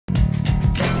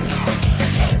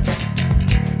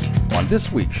this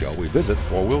week's show, we visit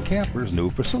 4-Wheel Camper's new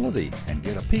facility and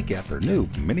get a peek at their new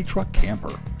mini truck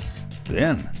camper.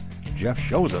 Then, Jeff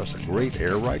shows us a great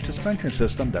air ride suspension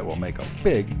system that will make a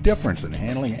big difference in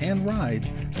handling and ride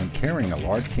when carrying a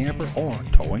large camper or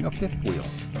towing a fifth wheel.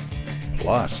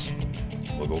 Plus,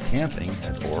 we'll go camping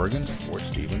at Oregon's Fort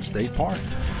Stevens State Park.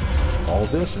 All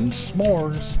this and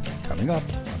s'mores coming up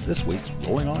on this week's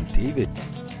Rolling on TV.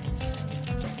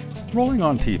 Rolling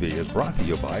on TV is brought to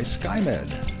you by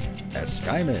SkyMed. At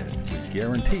SkyMed, we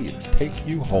guarantee to take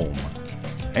you home.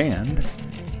 And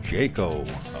Jayco,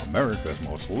 America's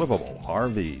most livable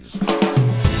RVs.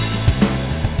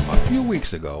 A few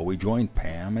weeks ago, we joined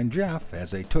Pam and Jeff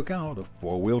as they took out a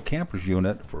 4-Wheel Campers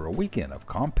unit for a weekend of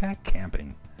compact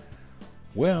camping.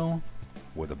 Well,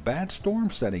 with a bad storm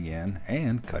setting in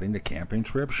and cutting the camping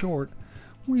trip short,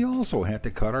 we also had to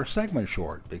cut our segment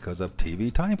short because of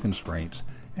TV time constraints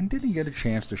and didn't get a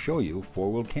chance to show you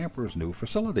 4-Wheel Camper's new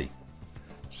facility.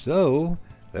 So,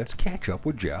 let's catch up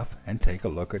with Jeff and take a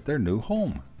look at their new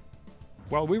home.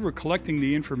 While we were collecting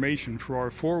the information for our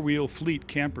 4-wheel fleet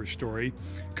camper story,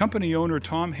 company owner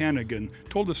Tom Hannigan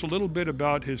told us a little bit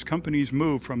about his company's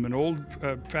move from an old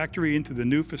factory into the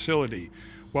new facility.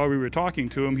 While we were talking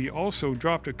to him, he also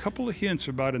dropped a couple of hints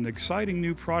about an exciting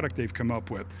new product they've come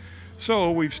up with. So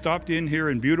we've stopped in here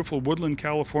in beautiful Woodland,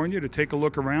 California to take a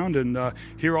look around and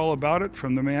hear all about it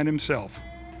from the man himself.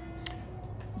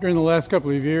 During the last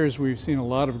couple of years, we've seen a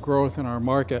lot of growth in our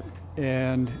market.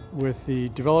 And with the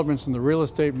developments in the real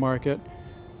estate market,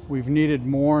 we've needed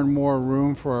more and more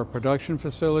room for our production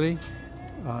facility.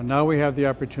 Now we have the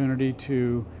opportunity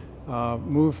to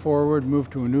move forward,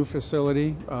 move to a new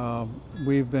facility.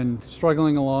 We've been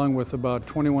struggling along with about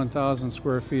 21,000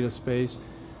 square feet of space.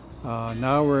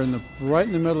 Now we're right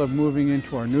in the middle of moving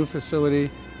into our new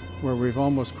facility where we've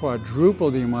almost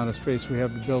quadrupled the amount of space we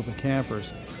have to build the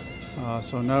campers.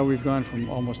 So now we've gone from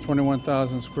almost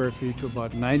 21,000 square feet to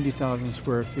about 90,000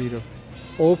 square feet of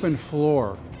open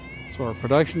floor. So our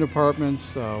production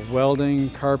departments,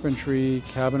 welding, carpentry,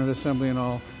 cabinet assembly and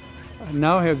all,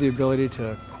 now have the ability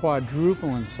to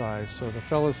quadruple in size. So the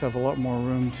fellows have a lot more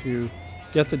room to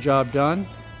get the job done,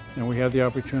 and we have the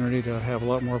opportunity to have a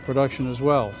lot more production as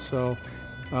well. So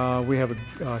we have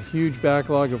a huge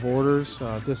backlog of orders.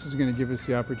 This is going to give us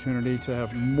the opportunity to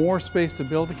have more space to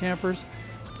build the campers,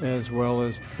 as well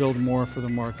as build more for the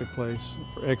marketplace,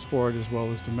 for export as well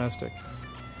as domestic.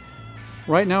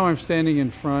 Right now I'm standing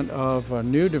in front of a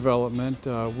new development.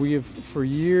 We have for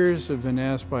years have been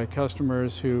asked by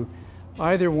customers who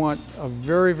either want a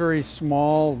very, very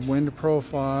small wind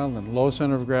profile and low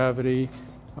center of gravity,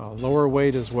 lower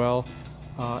weight as well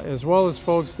as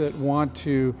folks that want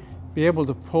to be able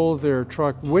to pull their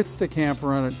truck with the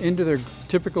camper on it into their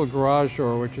typical garage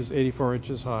door, which is 84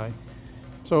 inches high.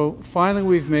 So finally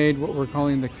we've made what we're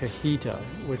calling the Cajita,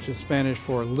 which is Spanish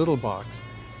for little box.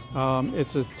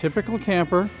 It's a typical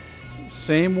camper,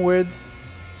 same width,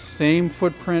 same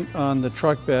footprint on the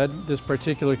truck bed. This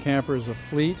particular camper is a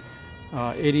fleet,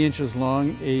 80 inches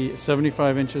long,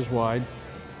 75 inches wide.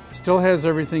 Still has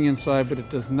everything inside, but it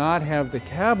does not have the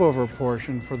cab over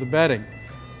portion for the bedding.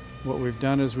 What we've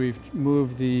done is we've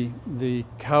moved the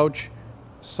couch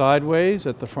sideways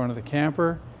at the front of the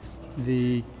camper.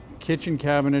 The kitchen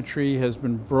cabinetry has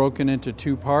been broken into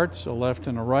two parts, a left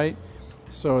and a right.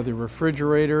 So the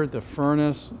refrigerator, the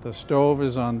furnace, the stove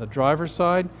is on the driver's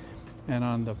side, and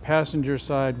on the passenger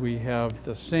side we have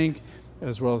the sink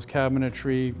as well as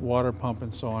cabinetry, water pump,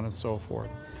 and so on and so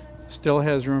forth. Still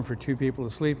has room for two people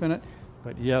to sleep in it,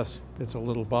 but yes, it's a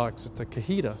little box. It's a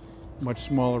Cajita, much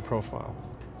smaller profile.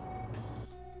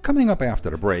 Coming up after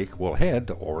the break, we'll head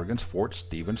to Oregon's Fort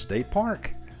Stevens State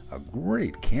Park, a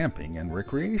great camping and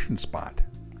recreation spot.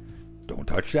 Don't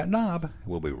touch that knob.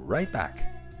 We'll be right back.